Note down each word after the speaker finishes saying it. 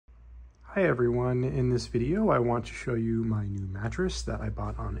Hi everyone, in this video I want to show you my new mattress that I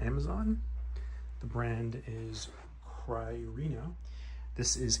bought on Amazon. The brand is Cryreina.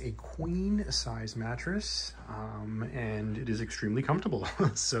 This is a queen size mattress and it is extremely comfortable.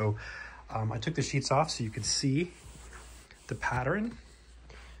 So I took the sheets off so you can see the pattern.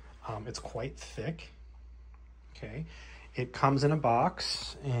 It's quite thick. Okay, it comes in a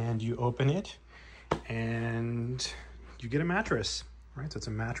box and you open it and you get a mattress. Right, so it's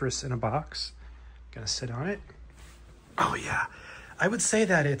a mattress in a box. Gonna sit on it. Oh yeah, I would say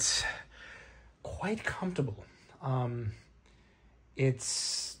that it's quite comfortable.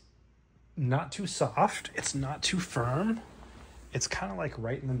 It's not too soft. It's not too firm. It's kind of like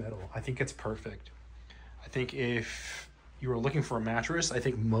right in the middle. I think it's perfect. I think if you were looking for a mattress, I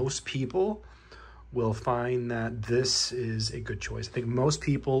think most people will find that this is a good choice. I think most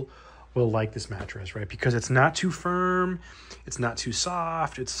people will like this mattress, right? Because it's not too firm, it's not too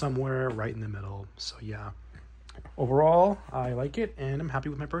soft, it's somewhere right in the middle. So yeah, overall, I like it and I'm happy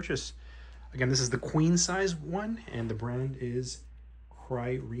with my purchase. Again, this is the queen size one and the brand is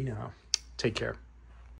Cryreina. Take care.